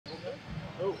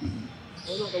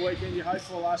Well, not the weekend you hoped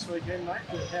for last weekend, mate,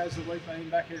 but how's the week been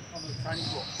back on the training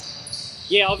floor?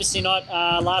 Yeah, obviously not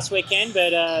last weekend,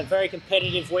 but a very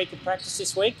competitive week of practice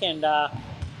this week, and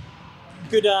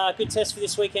good test for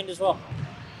this weekend as well.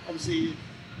 Obviously,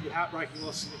 your heartbreaking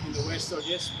loss in the West, I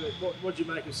guess, but what did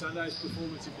you make of Sunday's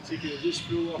performance in particular? Did you just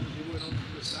feel like you went on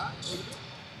from the start?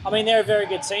 I mean, they're a very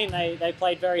good team. They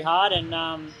played very hard,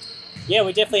 and yeah,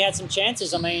 we definitely had some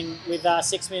chances. I mean, with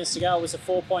 6 minutes to go, it was a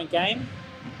 4-point game.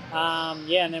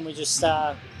 Yeah, and then we just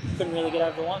couldn't really get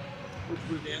over the line. What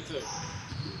did you put it down to?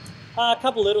 A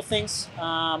couple little things.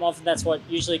 Often that's what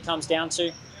usually comes down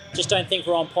to. Just don't think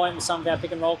we're on point with some of our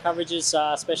pick and roll coverages,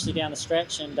 especially down the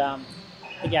stretch, and I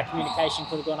think our communication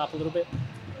could have gone up a little bit.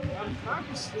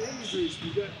 Marcus, the injuries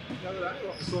you got the other day,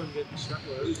 I saw him get struck.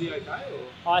 Is he okay?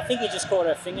 Or? I think he just caught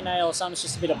a fingernail or something. It's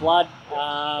just a bit of blood,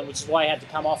 which is why he had to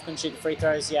come off. Couldn't shoot the free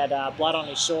throws. He had blood on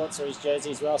his shorts or his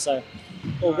jersey as well. So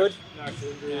all good. No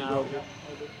injury. All good.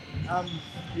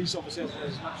 He's obviously had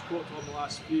as much court time the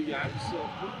last few games.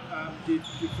 Do you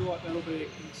feel like that'll be a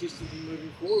consistent thing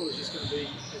moving forward, or is it just going to be,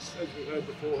 as we heard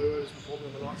before, whoever's performing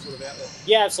on the night sort of out there?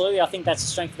 Yeah, absolutely. I think that's the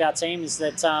strength of our team, is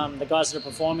that the guys that are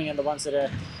performing are the ones that are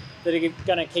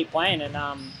going to keep playing.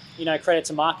 And you know, credit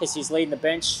to Marcus, he's leading the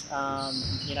bench.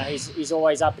 You know, he's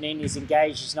always up and in. He's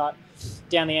engaged. He's not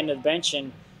down the end of the bench,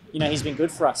 and you know, he's been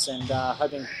good for us. And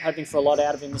hoping for a lot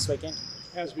out of him this weekend.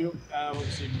 How's Milt?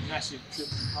 Obviously, massive trip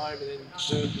home and then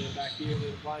Thursday and back here and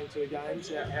then playing 2 games.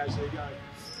 How's he going?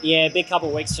 Yeah, big couple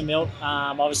of weeks for Milt.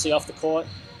 Obviously off the court.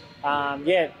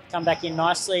 Yeah, come back in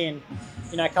nicely, and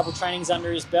you know, a couple of trainings under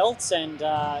his belt, and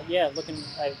yeah, looking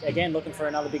for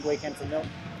another big weekend for Milt.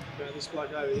 This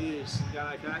bloke over here is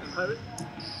going okay at the moment.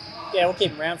 Yeah, we'll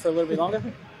keep him around for a little bit longer.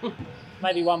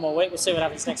 Maybe one more week. We'll see what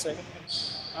happens next week.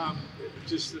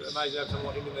 Just amazing to have someone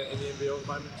like him in the NBL at the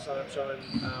moment, showing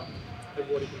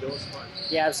what he can do, I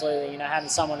suppose. Yeah, absolutely. You know, having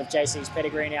someone of JC's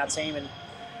pedigree in our team and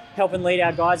helping lead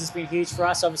our guys has been huge for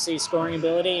us. Obviously, his scoring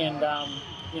ability, and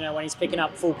you know, when he's picking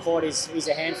up full court, he's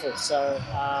a handful. So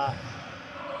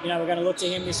you know, we're going to look to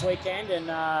him this weekend, and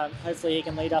hopefully he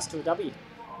can lead us to a W.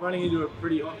 Running into a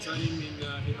pretty hot team in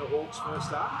the Hawks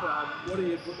first up. What do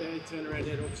you put their turnaround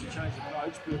there? Obviously change the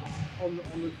coach, but on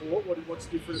the court, what's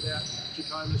different about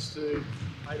Jacobus to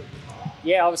Hayden?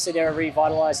 Yeah, obviously they're a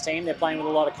revitalised team. They're playing with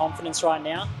a lot of confidence right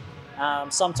now.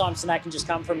 Sometimes that can just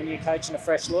come from a new coach and a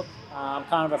fresh look, kind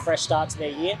of a fresh start to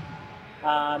their year.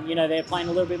 You know, they're playing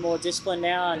a little bit more disciplined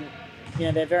now, and you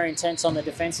know, they're very intense on the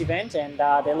defensive end, and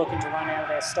they're looking to run out of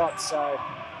their stops. So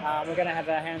we're going to have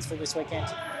our hands full this weekend.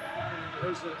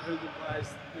 Who's the players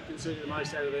that concern you the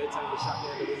most out of their team to shut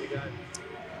down to win the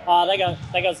game?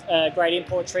 They got a great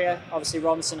import trio. Obviously,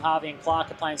 Robinson, Harvey, and Clark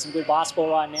are playing some good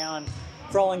basketball right now, and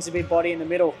Frolling's a big body in the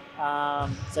middle.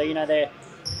 So you know,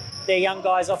 they're young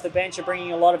guys off the bench are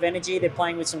bringing a lot of energy. They're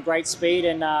playing with some great speed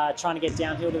and trying to get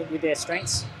downhill with their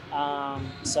strengths.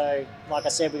 So, like I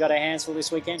said, we got our hands full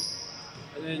this weekend.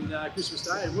 And then Christmas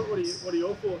Day. What are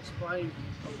your thoughts playing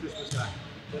on Christmas Day?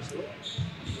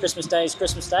 Christmas Day is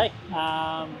Christmas Day.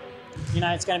 You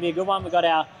know, it's going to be a good one. We've got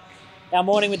our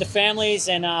morning with the families,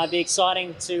 and it'll be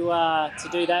exciting to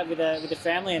do that with the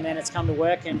family, and then it's come to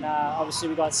work, and obviously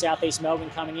we've got Southeast Melbourne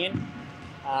coming in.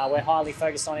 We're highly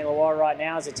focused on Illawarra right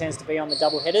now, as it tends to be on the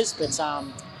double headers, but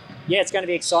yeah, it's going to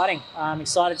be exciting. I'm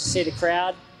excited to see the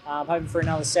crowd. I'm hoping for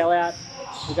another sellout.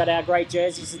 We've got our great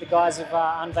jerseys that the guys have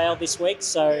unveiled this week,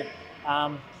 so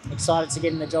excited to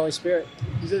get in the jolly spirit.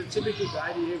 Is it a typical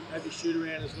day? Do you have your shoot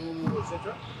around as normal,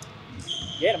 etc.?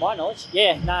 Yeah, to my knowledge.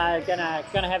 Yeah, no,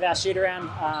 gonna have our shoot around.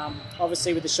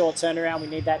 Obviously, with the short turnaround, we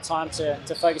need that time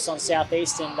to focus on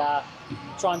Southeast and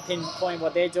try and pinpoint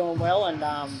what they're doing well, and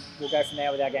we'll go from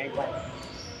there with our game plan.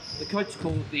 The coach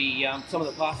called some of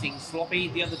the passing sloppy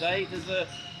the other day. Does a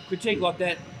critique like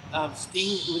that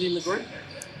sting within the group?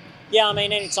 Yeah, I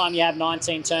mean, anytime you have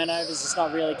 19 turnovers, it's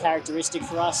not really characteristic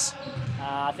for us.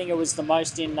 I think it was the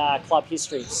most in club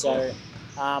history. So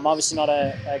obviously not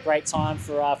a great time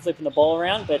for flipping the ball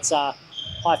around, but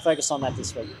high focus on that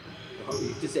this week.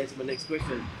 You just answered my next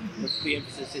question. What's the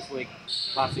emphasis this week?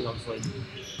 Passing, obviously.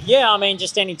 Yeah, I mean,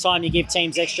 just any time you give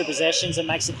teams extra possessions, it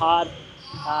makes it hard.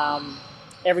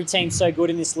 Every team's so good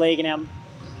in this league, and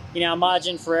our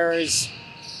margin for error is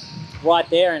right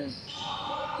there. And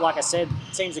like I said,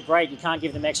 teams are great. You can't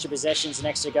give them extra possessions and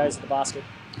extra goes at the basket.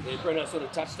 Yeah, Breno sort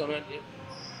of touched on it.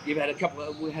 We had a couple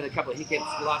of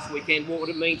hiccups last weekend. What would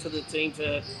it mean to the team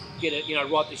to get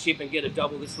it, right the ship and get a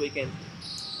double this weekend?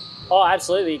 Oh,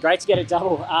 absolutely. Great to get a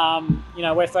double.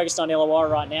 We're focused on Illawarra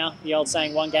right now. The old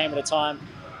saying, one game at a time.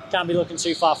 Can't be looking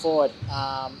too far forward.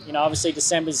 Obviously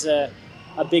December's a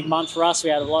big month for us. We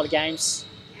had a lot of games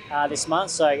this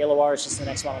month. So Illawarra is just the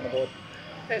next one on the board.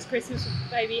 First Christmas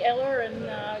with baby Ella and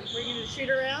bringing her to shoot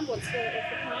around. What's the plan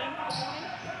for the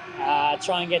morning?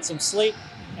 Try and get some sleep,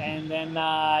 and then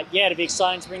it'll be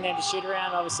exciting to bring them to shoot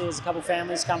around. Obviously, there's a couple of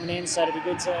families coming in, so it'll be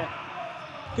good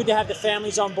to have the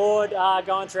families on board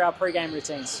going through our pre-game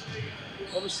routines.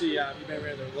 Obviously, you've been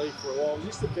around the league for a while. Is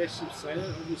this the best you've seen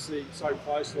it? Obviously, so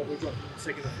close to what we got from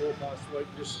second to fourth last week.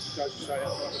 Just goes to show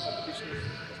how tight the competition is,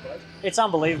 I suppose. It's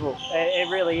unbelievable.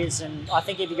 It really is. And I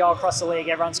think if you go across the league,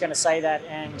 everyone's going to say that.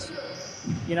 And,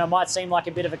 it might seem like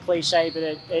a bit of a cliche, but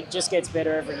it just gets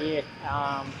better every year.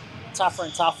 Tougher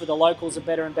and tougher. The locals are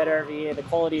better and better every year. The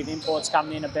quality of imports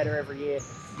coming in are better every year.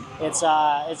 It's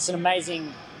an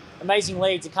amazing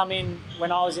league to come in.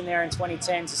 When I was in there in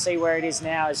 2010 to see where it is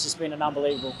now, it's just been an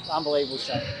unbelievable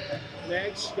show.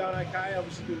 Mags going okay.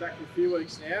 Obviously been back for a few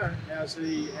weeks now. How's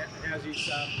his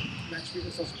match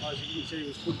fitness? I suppose you said he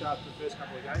was good after the first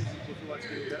couple of games. Do you feel like it's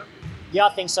getting better? Yeah,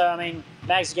 I think so. I mean,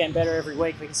 Mags is getting better every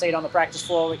week. We can see it on the practice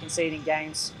floor. We can see it in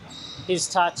games. His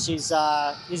touch, his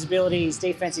ability, his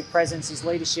defensive presence, his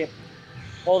leadership,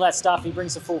 all that stuff. He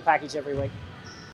brings the full package every week.